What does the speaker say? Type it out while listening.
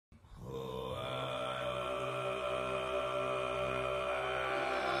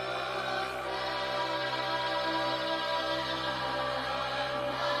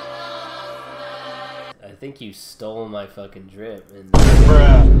think you stole my fucking drip, and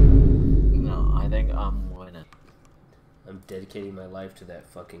Bruh. No, I think I'm winning. I'm dedicating my life to that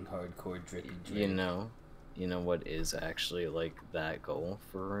fucking hardcore drippy drink. You know what is actually like that goal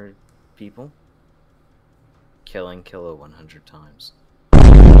for people? Killing Killa 100 times.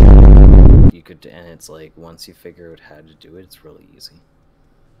 You could, and it's like once you figure out how to do it, it's really easy.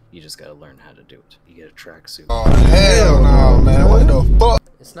 You just gotta learn how to do it. You get a tracksuit. Oh hell no, man! What the fuck?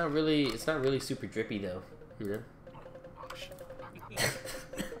 It's not really super drippy though, you know. Oh shit.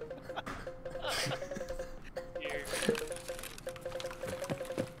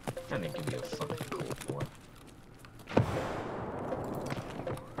 I need to be a fucking cool boy.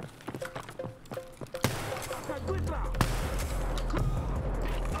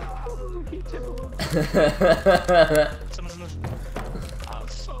 I've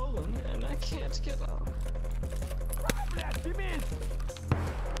fallen and I can't get up.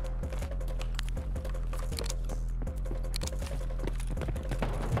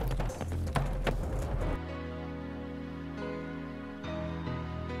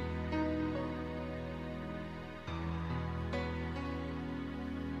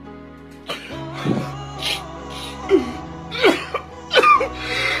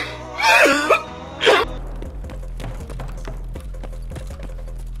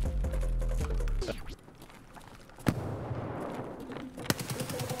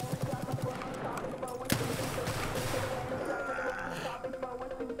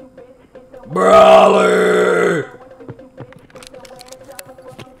 Brawler!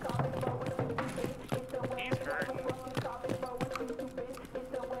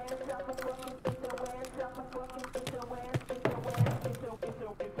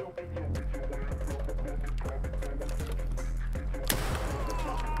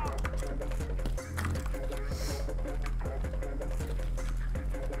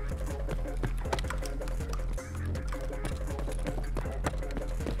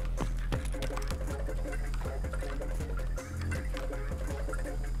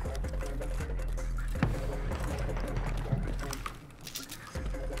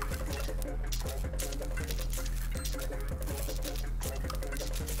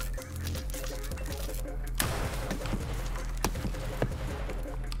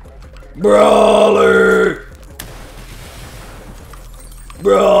 Brawler!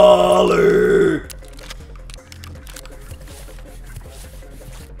 Brawler!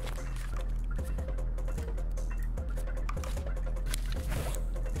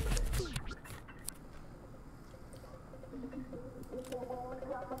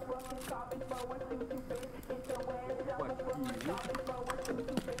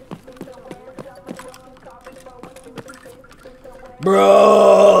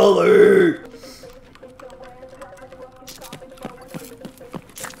 Brawler!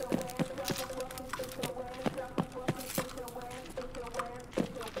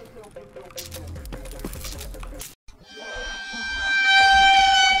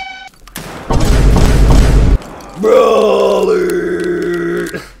 Brawler!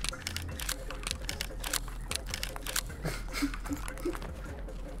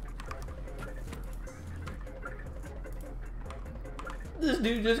 This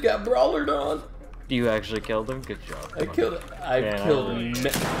dude just got brawlered on. You actually killed him? Good job. I've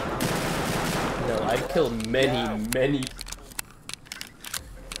killed many.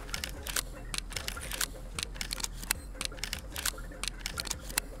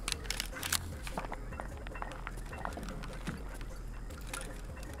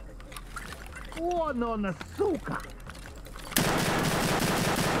 Oh, no, Nasuka.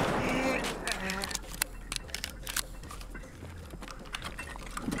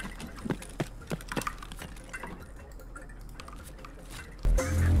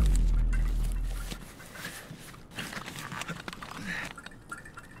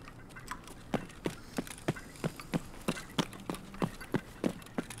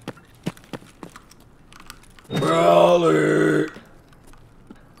 Brawler!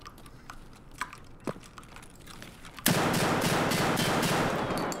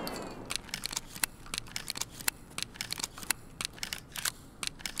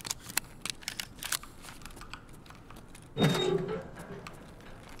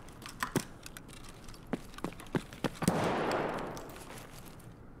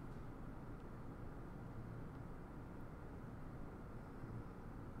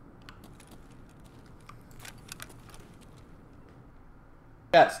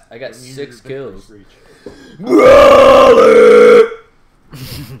 I got 6 kills. Brawler!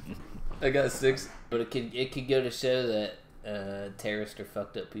 I got 6, but it could go to show that terrorists are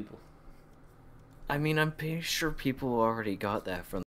fucked up people. I mean, I'm pretty sure people already got that from